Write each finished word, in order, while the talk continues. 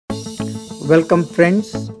Welcome friends.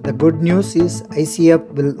 The good news is ICF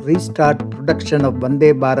will restart production of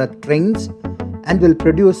Vande Bharat trains and will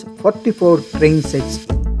produce 44 train sets,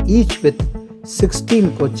 each with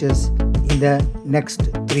 16 coaches in the next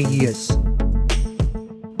 3 years.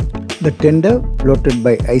 The tender floated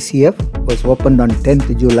by ICF was opened on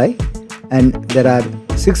 10th July and there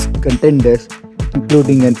are 6 contenders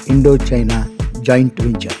including an Indo-China joint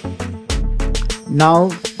venture.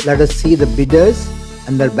 Now let us see the bidders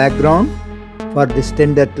and their background for this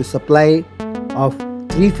tender to supply of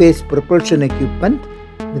 3-phase propulsion equipment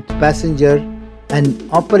with passenger and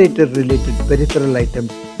operator related peripheral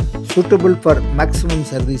items suitable for maximum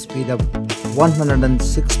service speed of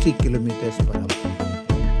 160 km per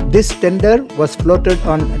hour. This tender was floated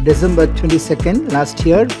on December 22nd last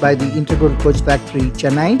year by the Integral Coach Factory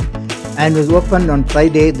Chennai and was opened on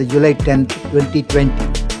Friday, the July 10th,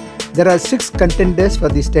 2020. There are 6 contenders for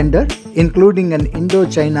this tender, including an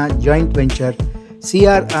Indo-China joint venture,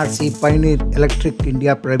 CRRC Pioneer Electric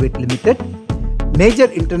India Private Limited. Major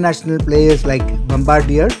international players like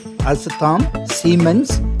Bombardier, Alstom,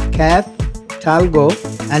 Siemens, CAF, Talgo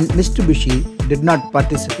and Mitsubishi did not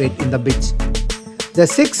participate in the bids. The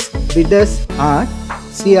 6 bidders are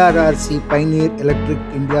CRRC Pioneer Electric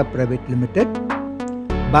India Private Limited,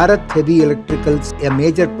 Bharat Heavy Electricals, a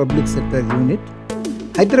major public sector unit,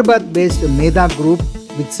 Hyderabad-based Medha Group,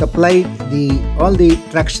 which supplied all the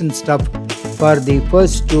traction stuff for the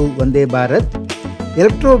first 2 Vande Bharat,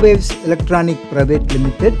 Electrowaves Electronic Private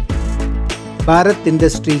Limited, Bharat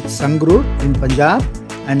Industries Sangrur in Punjab,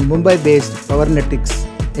 and Mumbai-based Powernetics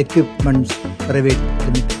Equipments Private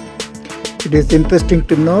Limited. It is interesting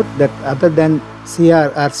to note that other than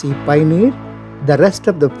CRRC Pioneer, the rest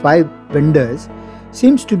of the 5 vendors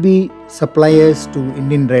seems to be suppliers to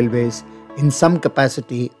Indian Railways in some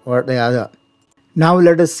capacity or the other. Now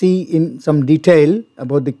let us see in some detail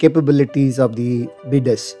about the capabilities of the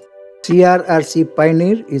bidders. CRRC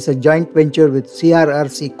Pioneer is a joint venture with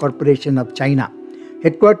CRRC Corporation of China.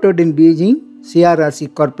 Headquartered in Beijing,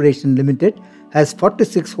 CRRC Corporation Limited has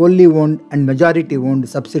 46 wholly owned and majority owned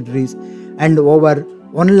subsidiaries and over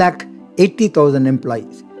 180,000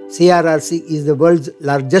 employees. CRRC is the world's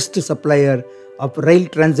largest supplier of rail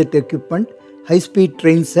transit equipment, high-speed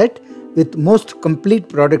train set with most complete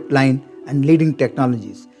product line and leading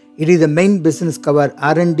technologies. It is the main business cover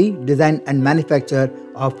R&D, design and manufacture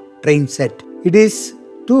of train set. It is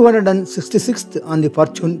 266th on the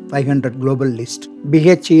Fortune 500 global list.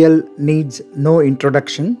 BHEL needs no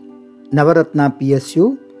introduction. Navaratna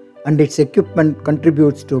PSU and its equipment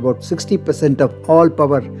contributes to about 60% of all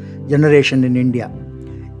power generation in India.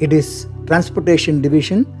 It is transportation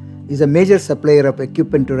division is a major supplier of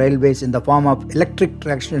equipment to railways in the form of electric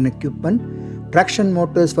traction equipment, traction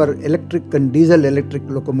motors for electric and diesel electric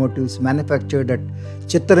locomotives manufactured at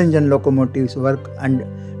Chittaranjan Locomotives Work and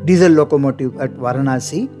diesel locomotive at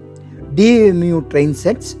Varanasi, DAMU train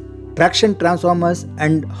sets, traction transformers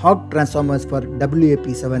and hog transformers for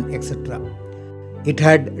WAP7 etc. It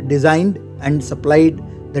had designed and supplied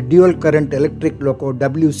the dual current electric loco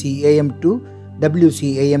WCAM2,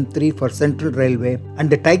 WCAM3 for Central Railway and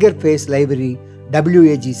the Tiger Face livery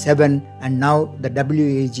WAG7 and now the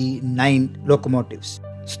WAG9 locomotives.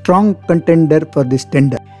 Strong contender for this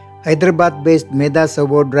tender. Hyderabad-based Medha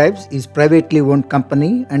Servo Drives is privately owned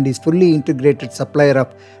company and is fully integrated supplier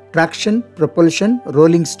of traction, propulsion,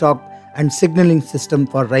 rolling stock and signaling system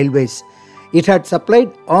for railways. It had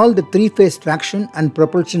supplied all the 3-phase traction and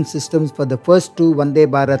propulsion systems for the first 2 Vande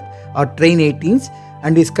Bharat or Train 18s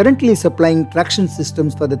and is currently supplying traction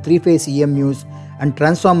systems for the 3-phase EMUs and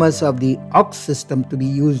transformers of the AUX system to be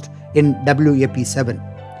used in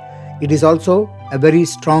WAP7. It is also a very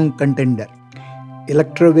strong contender.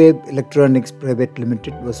 Electrowave Electronics Private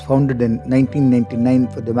Limited was founded in 1999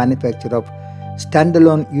 for the manufacture of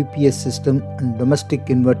standalone UPS system and domestic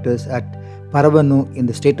inverters at Paravanu in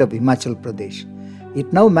the state of Himachal Pradesh.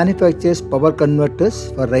 It now manufactures power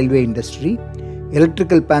converters for railway industry,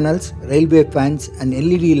 electrical panels, railway fans and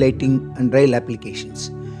LED lighting and rail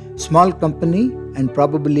applications. Small company and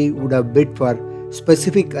probably would have bid for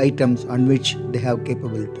specific items on which they have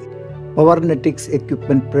capability. Powernetics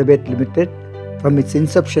Equipment Private Limited from its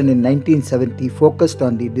inception in 1970 focused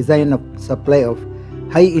on the design of supply of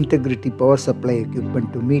high integrity power supply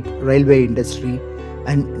equipment to meet railway industry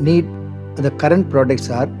and need. The current products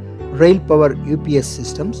are rail power UPS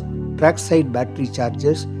systems, trackside battery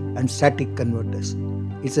chargers and static converters.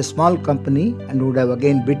 It's a small company and would have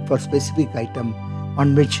again bid for specific item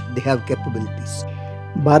on which they have capabilities.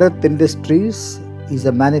 Bharat Industries is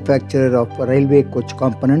a manufacturer of railway coach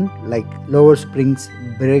component like lower springs,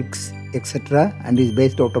 brakes, etc. and is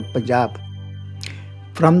based out of Punjab.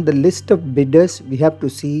 From the list of bidders, we have to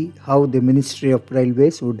see how the Ministry of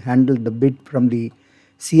Railways would handle the bid from the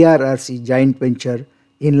CRRC joint venture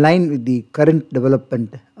in line with the current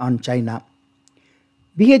development on China.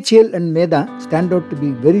 BHEL and Medha stand out to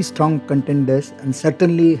be very strong contenders and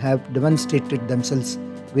certainly have demonstrated themselves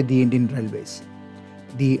with the Indian Railways.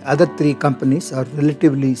 The other three companies are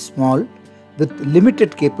relatively small with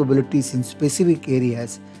limited capabilities in specific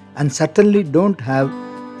areas and certainly don't have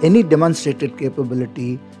any demonstrated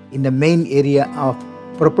capability in the main area of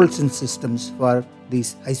propulsion systems for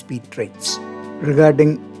these high-speed trains.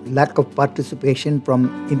 Regarding lack of participation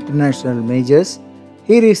from international majors,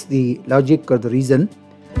 here is the logic or the reason.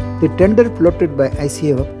 The tender floated by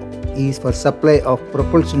ICF is for supply of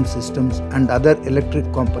propulsion systems and other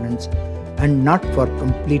electric components and not for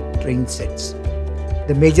complete train sets.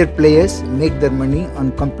 The major players make their money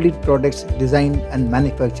on complete products designed and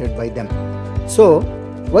manufactured by them. So,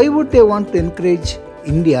 why would they want to encourage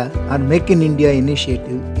India or Make in India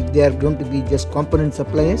initiative if they are going to be just component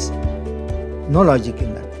suppliers? No logic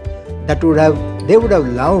in that. They would have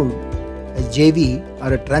loved a JV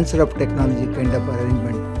or a transfer of technology kind of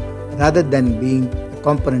arrangement rather than being a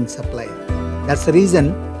component supplier. That's the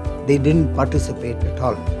reason they didn't participate at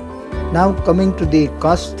all. Now coming to the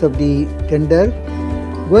cost of the tender,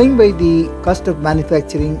 going by the cost of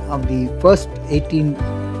manufacturing of the first 18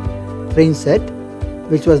 train set,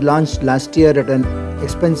 which was launched last year at an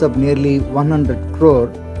expense of nearly 100 crore,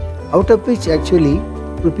 out of which actually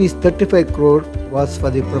rupees 35 crore was for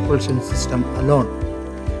the propulsion system alone.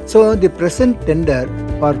 So the present tender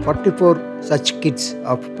for 44 such kits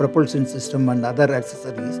of propulsion system and other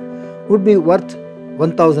accessories would be worth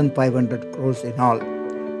 1,500 crores in all,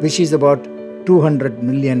 which is about 200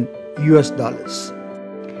 million US dollars.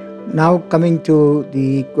 Now coming to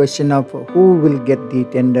the question of who will get the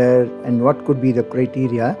tender and what could be the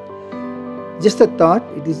criteria. Just a thought,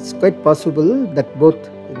 it is quite possible that both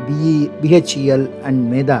BHEL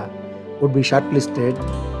and Medha would be shortlisted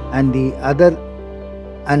and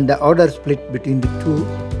the order split between the two,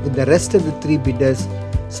 with the rest of the three bidders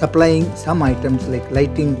supplying some items like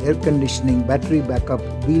lighting, air conditioning, battery backup,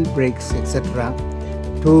 wheel brakes, etc.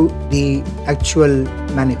 to the actual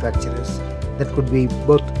manufacturers. That could be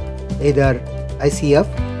both either ICF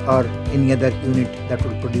or any other unit that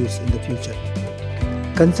will produce in the future.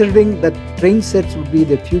 Considering that train sets would be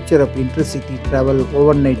the future of intercity travel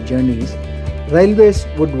overnight journeys, railways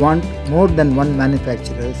would want more than one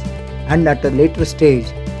manufacturers, and at a later stage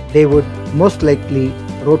they would most likely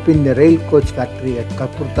rope in the rail coach factory at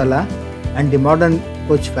Kapurthala and the modern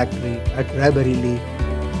coach factory at Raebareli,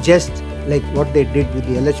 just like what they did with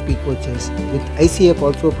the LHP coaches, with ICF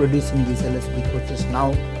also producing these LHP coaches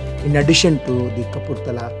now in addition to the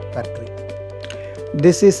Kapurthala factory.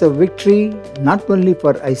 This is a victory not only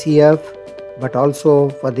for ICF but also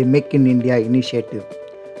for the Make in India initiative,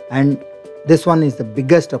 and this one is the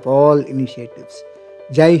biggest of all initiatives.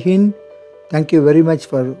 Jai Hind. Thank you very much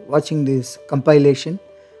for watching this compilation.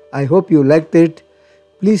 I hope you liked it.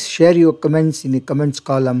 Please share your comments in the comments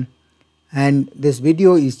column, and this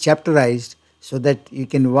video is chapterized so that you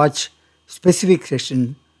can watch specific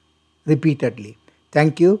session repeatedly.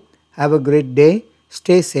 Thank you. Have a great day.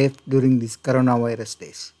 Stay safe during these coronavirus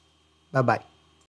days. Bye-bye.